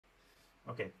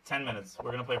Okay, 10 minutes.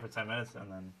 We're gonna play for 10 minutes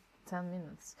and then. 10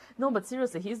 minutes. No, but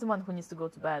seriously, he's the one who needs to go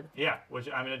to bed. Yeah, which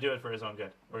I'm gonna do it for his own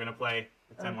good. We're gonna play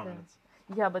for 10 more minutes.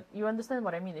 Yeah, but you understand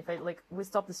what I mean. If we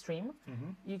stop the stream,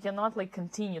 you cannot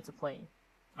continue to play.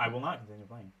 I will not continue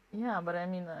playing. Yeah, but I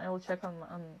mean, I will check on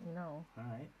All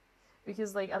right.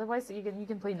 Because otherwise you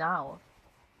can play now,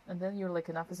 and then you're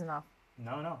enough is enough.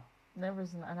 No. Enough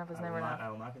is never enough. I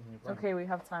will not continue playing. Okay, we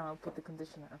have time. I'll put the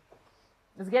conditioner.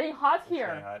 It's getting hot here.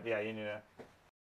 It's getting hot. Yeah, you need to